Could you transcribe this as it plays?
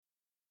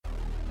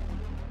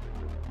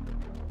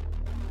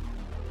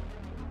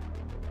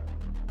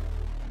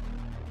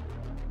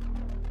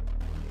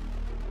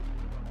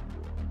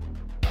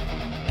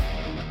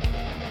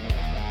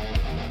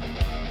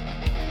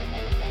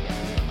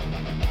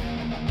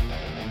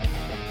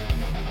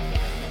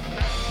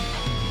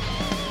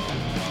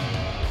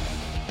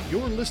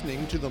You're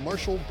listening to The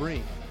Martial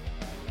Brain,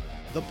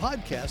 the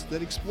podcast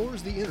that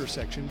explores the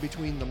intersection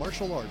between the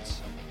martial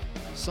arts,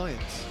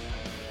 science,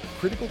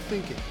 critical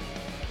thinking,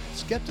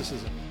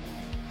 skepticism,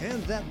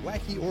 and that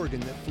wacky organ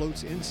that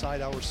floats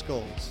inside our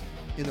skulls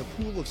in a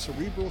pool of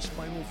cerebral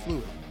spinal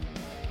fluid,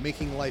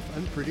 making life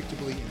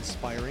unpredictably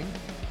inspiring,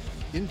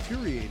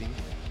 infuriating,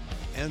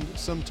 and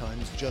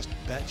sometimes just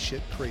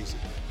batshit crazy.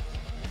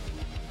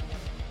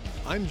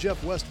 I'm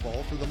Jeff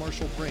Westfall for The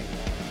Martial Brain.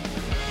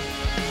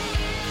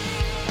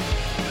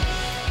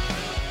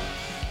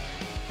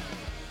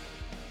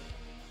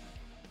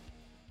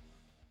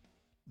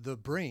 The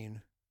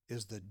brain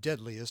is the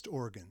deadliest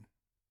organ.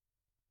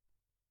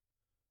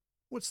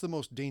 What's the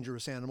most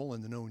dangerous animal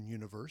in the known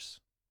universe?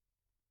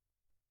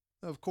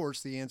 Of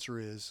course, the answer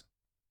is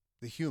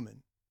the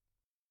human.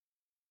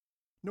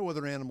 No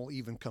other animal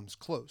even comes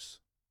close.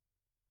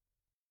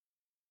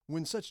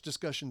 When such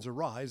discussions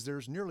arise,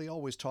 there's nearly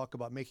always talk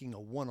about making a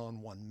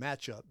one-on-one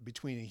matchup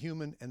between a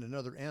human and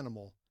another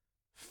animal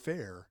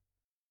fair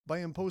by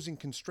imposing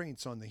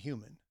constraints on the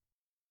human.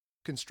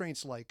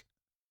 Constraints like,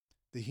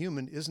 the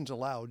human isn't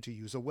allowed to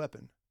use a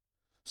weapon,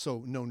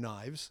 so no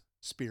knives,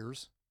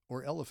 spears,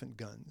 or elephant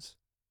guns.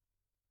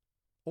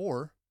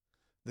 Or,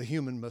 the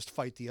human must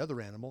fight the other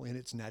animal in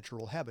its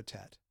natural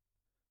habitat,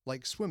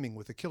 like swimming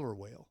with a killer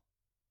whale.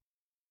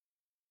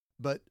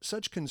 But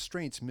such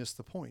constraints miss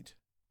the point.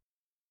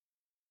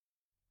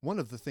 One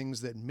of the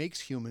things that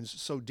makes humans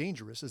so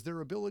dangerous is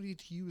their ability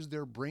to use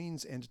their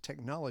brains and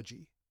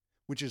technology,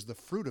 which is the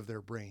fruit of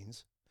their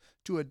brains,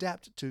 to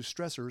adapt to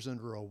stressors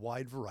under a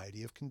wide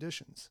variety of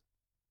conditions.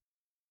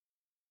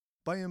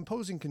 By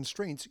imposing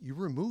constraints, you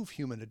remove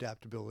human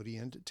adaptability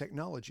and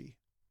technology,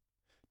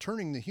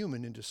 turning the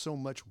human into so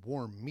much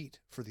warm meat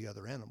for the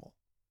other animal.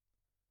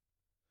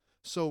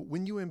 So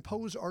when you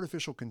impose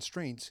artificial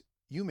constraints,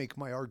 you make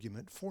my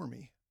argument for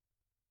me.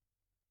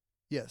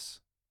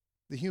 Yes,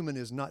 the human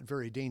is not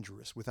very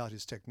dangerous without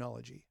his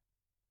technology.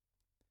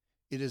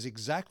 It is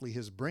exactly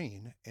his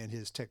brain and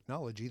his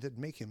technology that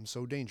make him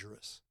so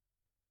dangerous.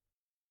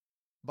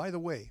 By the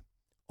way,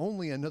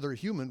 only another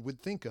human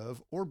would think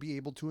of or be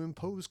able to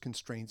impose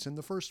constraints in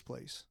the first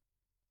place.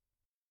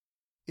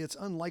 It's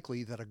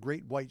unlikely that a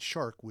great white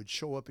shark would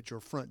show up at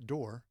your front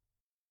door,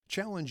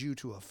 challenge you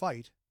to a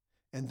fight,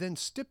 and then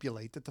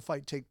stipulate that the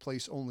fight take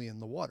place only in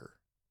the water.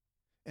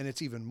 And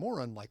it's even more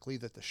unlikely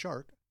that the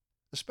shark,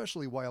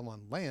 especially while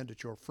on land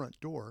at your front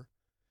door,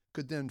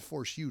 could then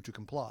force you to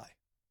comply.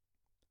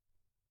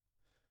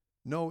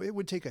 No, it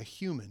would take a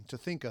human to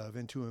think of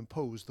and to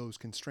impose those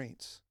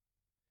constraints.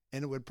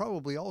 And it would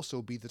probably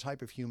also be the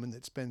type of human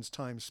that spends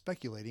time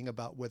speculating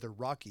about whether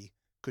Rocky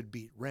could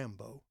beat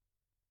Rambo.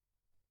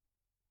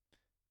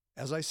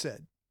 As I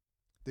said,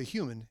 the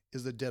human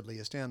is the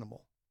deadliest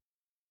animal.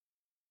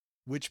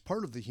 Which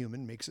part of the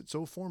human makes it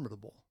so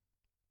formidable?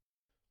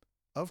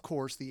 Of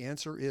course, the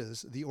answer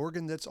is the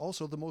organ that's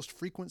also the most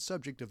frequent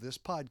subject of this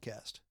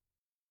podcast,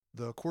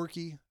 the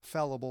quirky,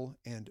 fallible,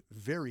 and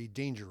very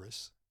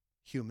dangerous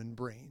human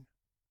brain.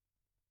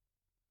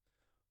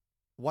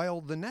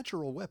 While the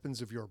natural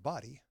weapons of your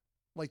body,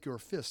 like your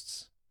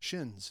fists,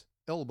 shins,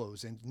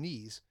 elbows, and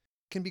knees,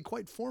 can be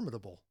quite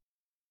formidable,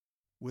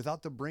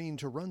 without the brain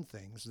to run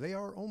things, they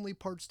are only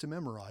parts to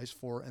memorize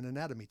for an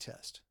anatomy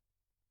test.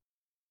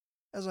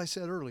 As I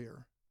said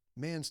earlier,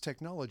 man's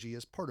technology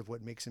is part of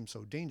what makes him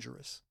so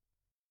dangerous.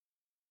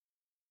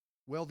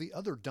 Well, the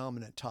other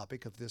dominant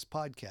topic of this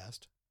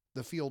podcast,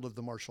 the field of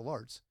the martial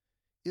arts,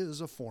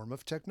 is a form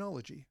of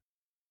technology.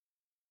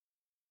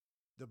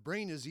 The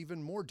brain is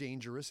even more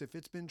dangerous if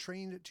it's been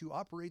trained to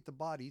operate the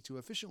body to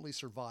efficiently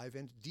survive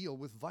and deal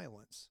with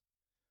violence.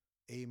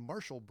 A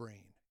martial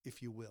brain,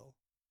 if you will.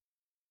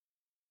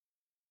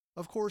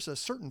 Of course, a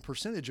certain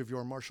percentage of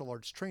your martial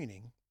arts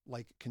training,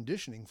 like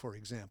conditioning for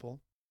example,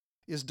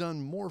 is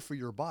done more for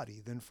your body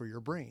than for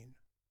your brain.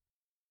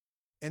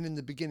 And in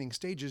the beginning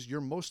stages,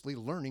 you're mostly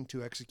learning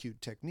to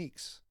execute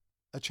techniques,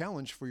 a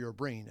challenge for your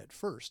brain at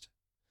first,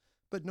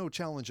 but no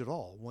challenge at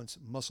all once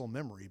muscle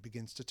memory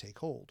begins to take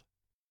hold.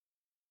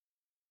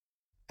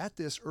 At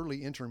this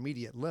early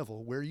intermediate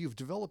level, where you've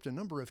developed a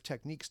number of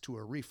techniques to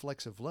a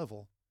reflexive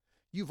level,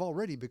 you've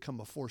already become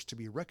a force to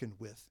be reckoned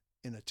with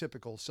in a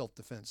typical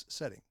self-defense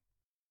setting.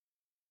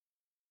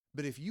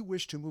 But if you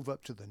wish to move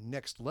up to the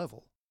next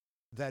level,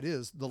 that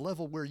is, the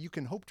level where you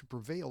can hope to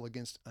prevail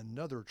against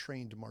another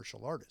trained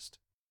martial artist,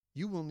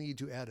 you will need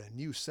to add a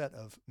new set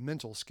of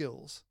mental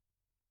skills.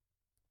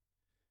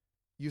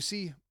 You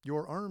see,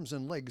 your arms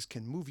and legs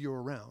can move you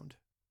around,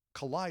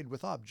 collide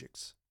with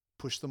objects,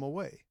 push them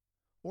away,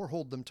 or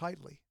hold them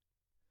tightly.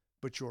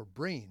 But your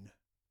brain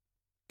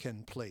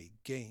can play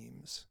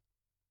games.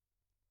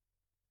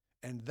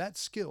 And that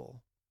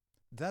skill,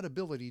 that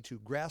ability to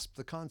grasp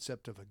the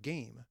concept of a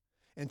game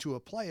and to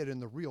apply it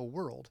in the real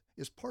world,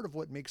 is part of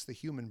what makes the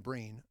human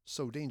brain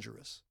so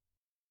dangerous.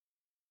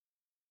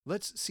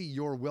 Let's see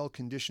your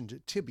well-conditioned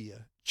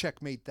tibia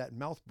checkmate that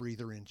mouth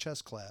breather in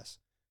chess class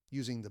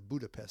using the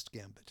Budapest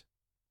Gambit.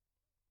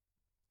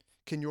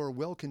 Can your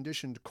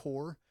well-conditioned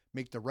core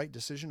make the right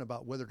decision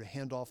about whether to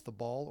hand off the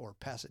ball or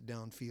pass it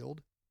downfield?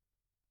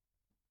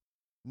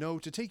 No,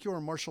 to take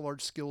your martial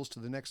arts skills to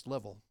the next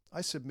level,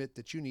 I submit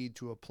that you need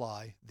to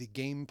apply the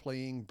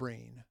game-playing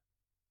brain.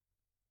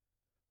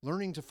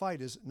 Learning to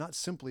fight is not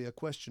simply a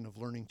question of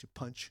learning to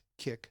punch,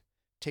 kick,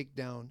 take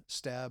down,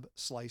 stab,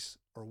 slice,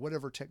 or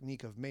whatever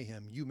technique of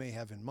mayhem you may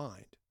have in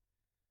mind.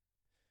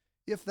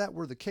 If that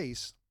were the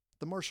case,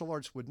 the martial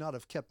arts would not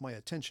have kept my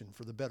attention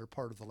for the better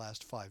part of the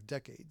last 5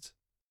 decades.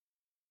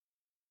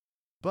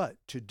 But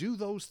to do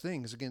those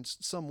things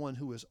against someone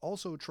who is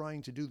also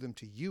trying to do them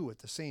to you at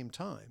the same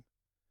time,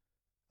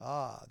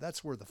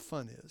 that's where the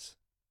fun is.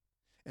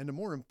 And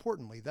more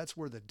importantly, that's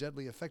where the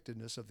deadly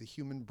effectiveness of the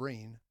human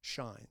brain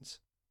shines.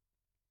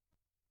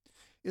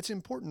 It's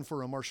important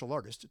for a martial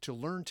artist to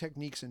learn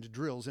techniques and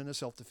drills in a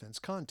self-defense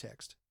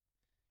context.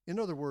 In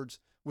other words,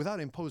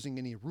 without imposing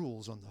any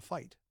rules on the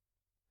fight.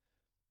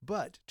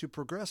 But to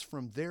progress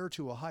from there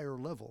to a higher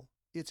level,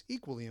 it's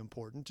equally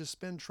important to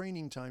spend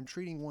training time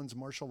treating one's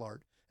martial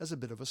art as a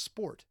bit of a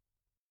sport.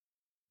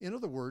 In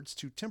other words,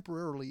 to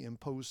temporarily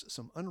impose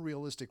some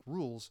unrealistic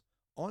rules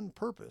on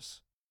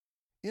purpose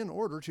in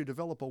order to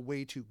develop a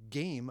way to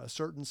game a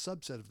certain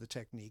subset of the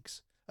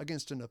techniques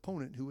against an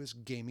opponent who is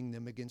gaming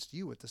them against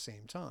you at the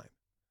same time,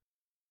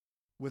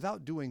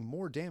 without doing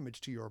more damage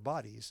to your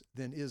bodies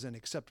than is an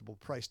acceptable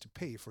price to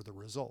pay for the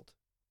result.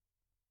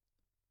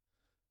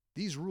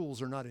 These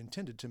rules are not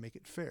intended to make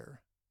it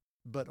fair,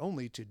 but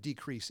only to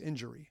decrease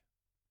injury.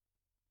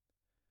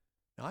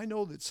 Now, I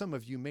know that some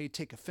of you may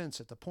take offense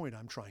at the point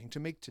I'm trying to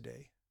make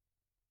today.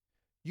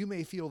 You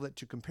may feel that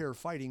to compare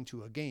fighting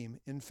to a game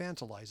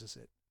infantilizes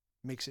it,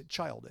 makes it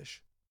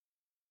childish.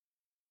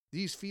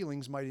 These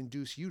feelings might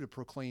induce you to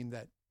proclaim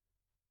that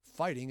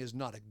fighting is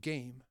not a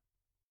game.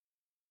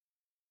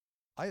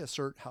 I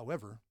assert,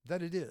 however,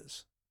 that it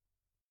is.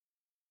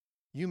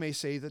 You may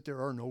say that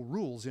there are no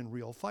rules in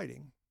real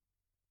fighting,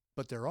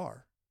 but there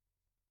are.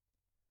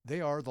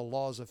 They are the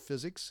laws of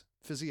physics,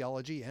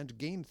 physiology, and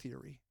game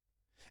theory,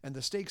 and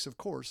the stakes, of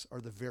course,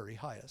 are the very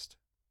highest.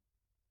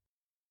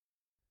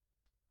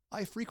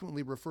 I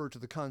frequently refer to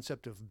the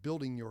concept of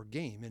building your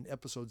game in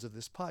episodes of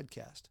this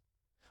podcast,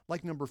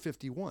 like number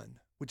 51,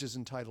 which is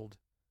entitled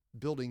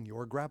Building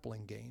Your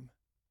Grappling Game.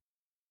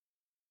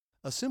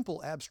 A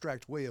simple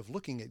abstract way of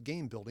looking at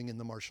game building in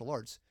the martial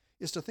arts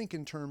is to think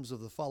in terms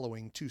of the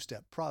following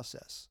 2-step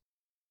process.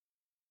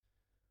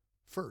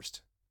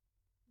 First,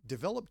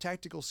 develop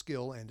tactical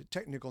skill and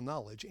technical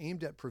knowledge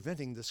aimed at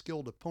preventing the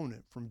skilled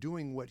opponent from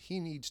doing what he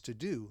needs to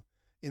do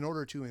in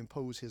order to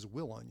impose his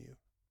will on you.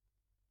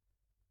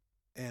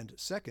 And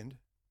second,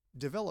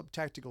 develop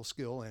tactical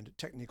skill and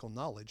technical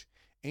knowledge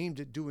aimed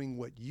at doing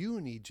what you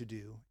need to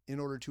do in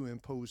order to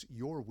impose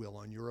your will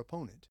on your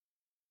opponent,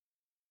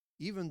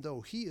 even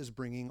though he is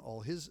bringing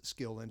all his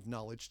skill and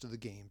knowledge to the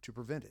game to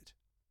prevent it.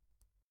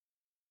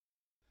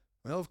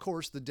 Well, of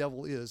course, the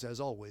devil is, as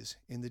always,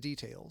 in the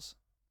details.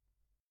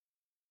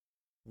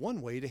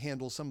 One way to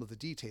handle some of the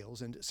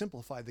details and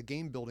simplify the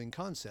game-building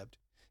concept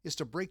is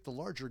to break the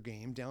larger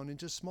game down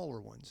into smaller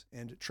ones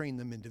and train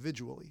them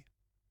individually.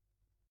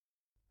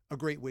 A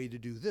great way to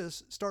do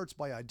this starts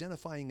by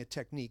identifying a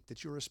technique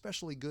that you're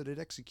especially good at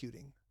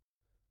executing,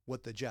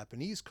 what the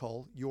Japanese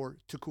call your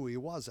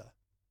tukuiwaza.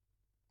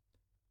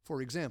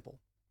 For example,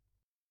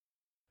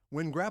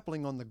 when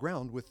grappling on the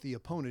ground with the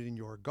opponent in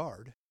your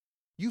guard,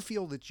 you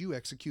feel that you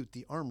execute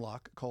the arm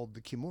lock called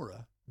the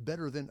kimura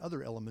better than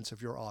other elements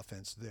of your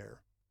offense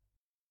there.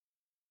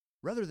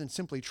 Rather than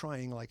simply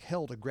trying like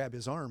hell to grab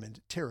his arm and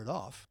tear it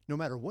off, no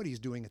matter what he's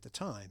doing at the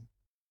time,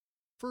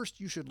 first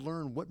you should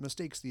learn what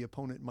mistakes the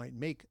opponent might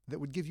make that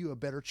would give you a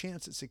better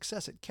chance at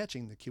success at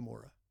catching the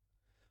kimura,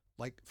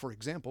 like, for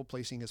example,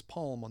 placing his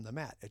palm on the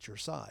mat at your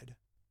side.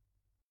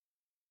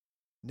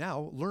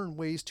 Now learn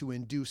ways to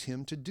induce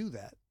him to do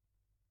that,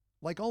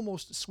 like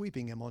almost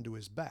sweeping him onto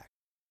his back,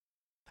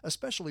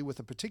 especially with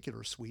a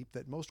particular sweep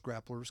that most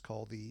grapplers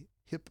call the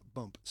hip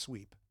bump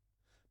sweep,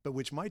 but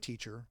which my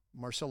teacher,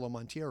 Marcelo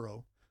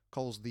Monteiro,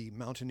 calls the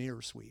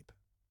mountaineer sweep.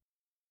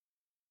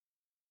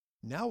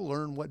 Now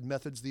learn what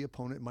methods the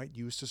opponent might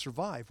use to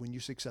survive when you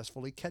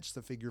successfully catch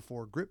the figure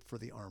 4 grip for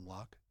the arm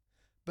lock,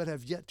 but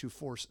have yet to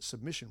force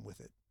submission with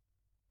it.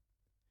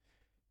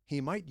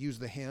 He might use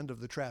the hand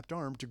of the trapped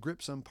arm to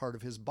grip some part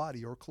of his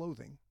body or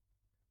clothing,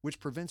 which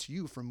prevents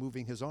you from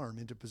moving his arm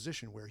into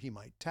position where he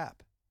might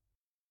tap.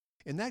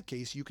 In that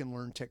case, you can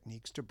learn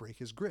techniques to break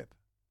his grip.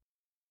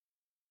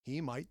 He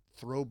might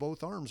throw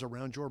both arms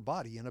around your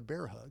body in a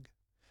bear hug,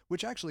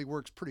 which actually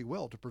works pretty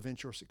well to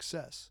prevent your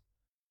success,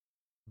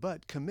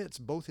 but commits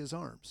both his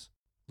arms,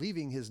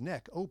 leaving his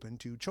neck open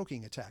to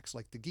choking attacks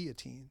like the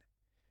guillotine,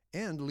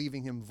 and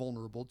leaving him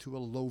vulnerable to a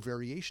low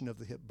variation of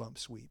the hip bump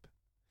sweep,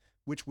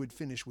 which would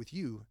finish with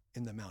you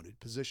in the mounted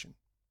position.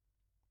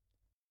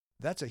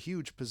 That's a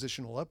huge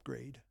positional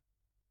upgrade,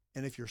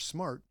 and if you're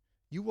smart,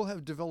 you will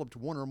have developed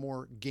one or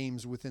more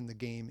games within the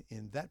game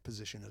in that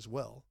position as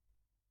well.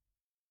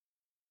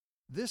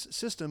 This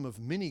system of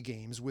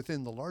mini-games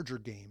within the larger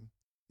game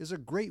is a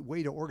great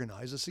way to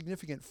organize a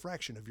significant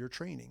fraction of your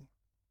training.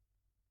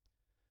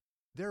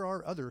 There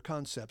are other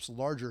concepts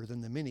larger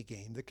than the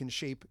minigame that can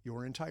shape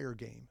your entire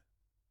game.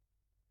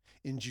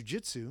 In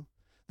jiu-jitsu,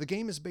 the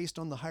game is based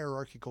on the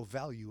hierarchical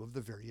value of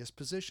the various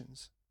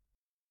positions.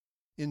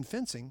 In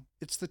fencing,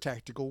 it's the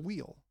tactical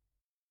wheel,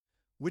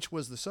 which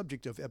was the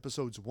subject of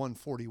episodes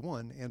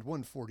 141 and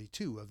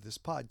 142 of this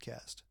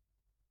podcast.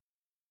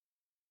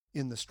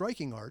 In the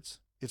striking arts,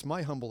 it's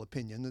my humble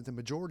opinion that the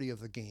majority of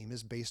the game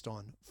is based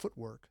on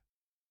footwork.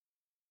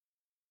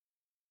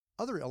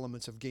 Other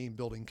elements of game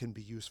building can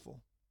be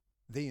useful.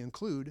 They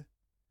include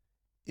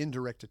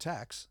indirect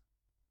attacks,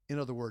 in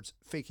other words,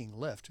 faking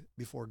left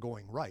before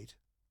going right,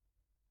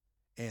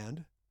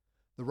 and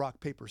the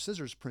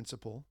rock-paper-scissors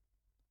principle,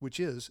 which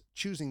is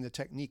choosing the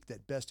technique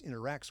that best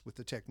interacts with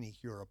the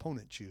technique your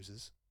opponent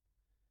chooses,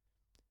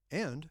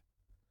 and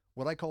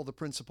what I call the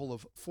principle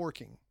of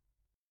forking.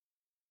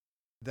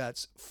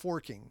 That's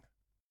forking.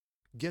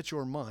 Get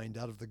your mind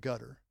out of the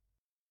gutter.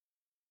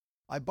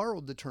 I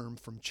borrowed the term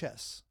from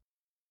chess.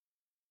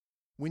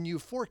 When you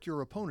fork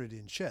your opponent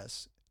in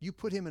chess, you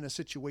put him in a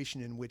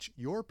situation in which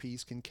your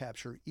piece can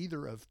capture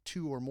either of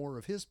two or more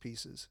of his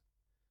pieces,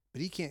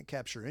 but he can't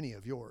capture any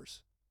of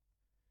yours.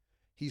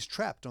 He's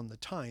trapped on the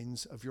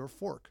tines of your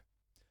fork,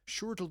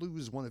 sure to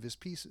lose one of his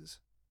pieces.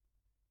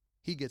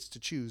 He gets to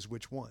choose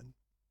which one.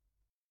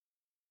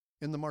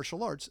 In the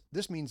martial arts,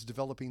 this means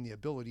developing the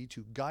ability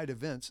to guide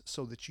events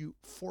so that you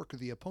fork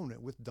the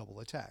opponent with double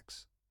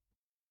attacks.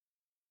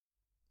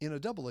 In a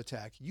double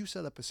attack, you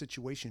set up a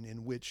situation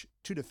in which,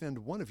 to defend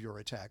one of your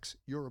attacks,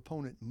 your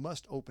opponent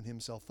must open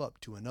himself up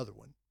to another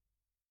one.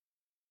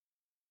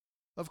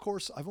 Of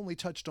course, I've only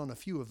touched on a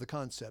few of the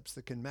concepts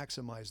that can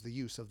maximize the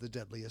use of the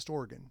deadliest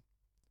organ.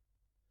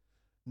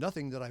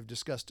 Nothing that I've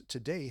discussed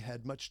today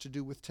had much to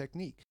do with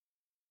technique.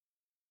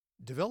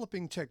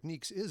 Developing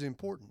techniques is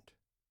important,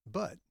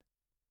 but,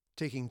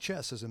 taking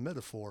chess as a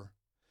metaphor,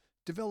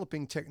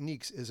 developing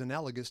techniques is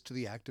analogous to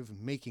the act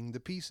of making the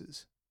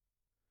pieces.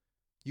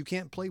 You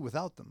can't play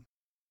without them,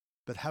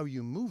 but how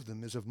you move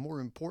them is of more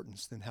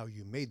importance than how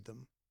you made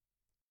them.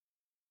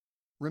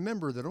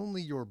 Remember that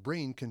only your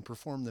brain can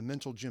perform the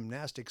mental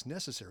gymnastics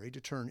necessary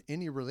to turn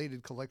any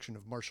related collection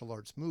of martial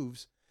arts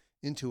moves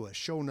into a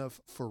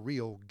show-enough for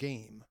real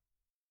game.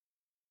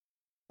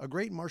 A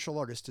great martial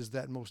artist is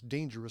that most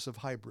dangerous of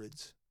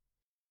hybrids.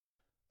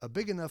 A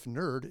big enough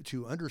nerd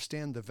to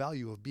understand the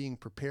value of being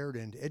prepared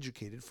and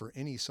educated for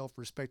any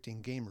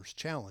self-respecting gamer's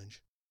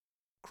challenge,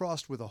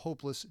 crossed with a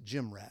hopeless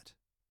gym rat.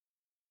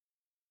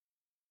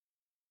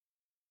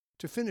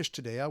 To finish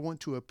today, I want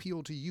to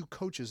appeal to you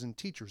coaches and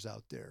teachers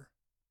out there.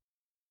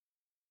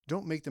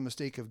 Don't make the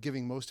mistake of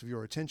giving most of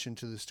your attention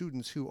to the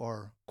students who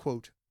are,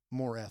 quote,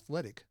 more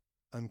athletic,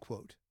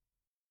 unquote.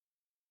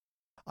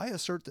 I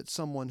assert that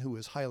someone who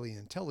is highly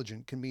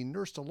intelligent can be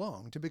nursed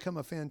along to become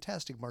a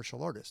fantastic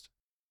martial artist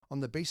on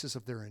the basis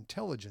of their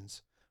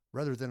intelligence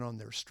rather than on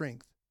their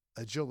strength,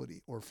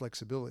 agility, or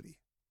flexibility.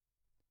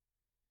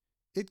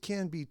 It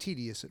can be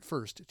tedious at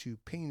first to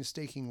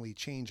painstakingly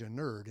change a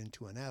nerd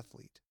into an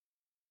athlete,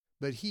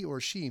 but he or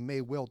she may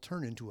well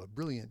turn into a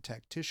brilliant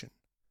tactician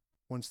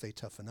once they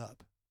toughen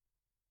up.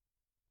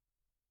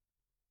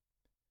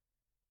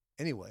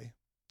 Anyway,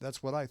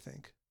 that's what I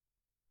think.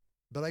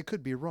 But I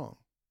could be wrong.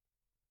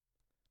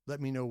 Let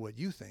me know what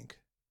you think,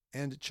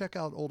 and check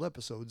out old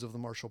episodes of the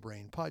Martial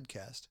Brain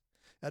podcast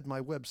at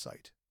my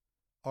website,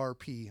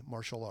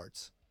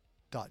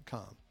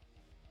 rpmartialarts.com.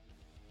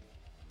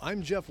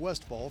 I'm Jeff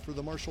Westfall for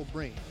the Martial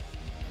Brain.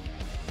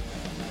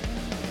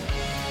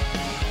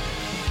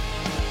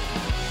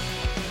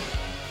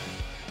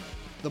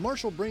 The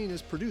Martial Brain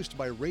is produced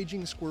by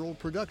Raging Squirrel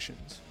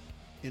Productions,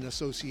 in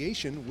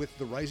association with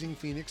the Rising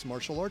Phoenix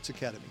Martial Arts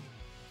Academy.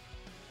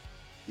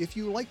 If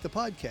you like the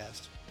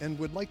podcast and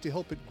would like to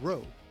help it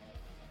grow,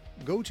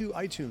 go to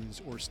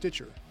iTunes or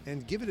Stitcher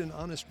and give it an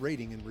honest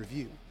rating and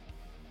review.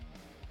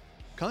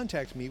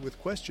 Contact me with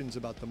questions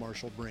about the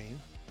Martial Brain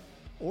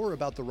or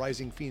about the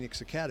Rising Phoenix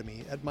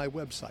Academy at my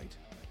website,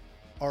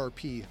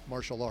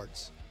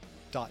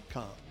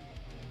 rpmartialarts.com.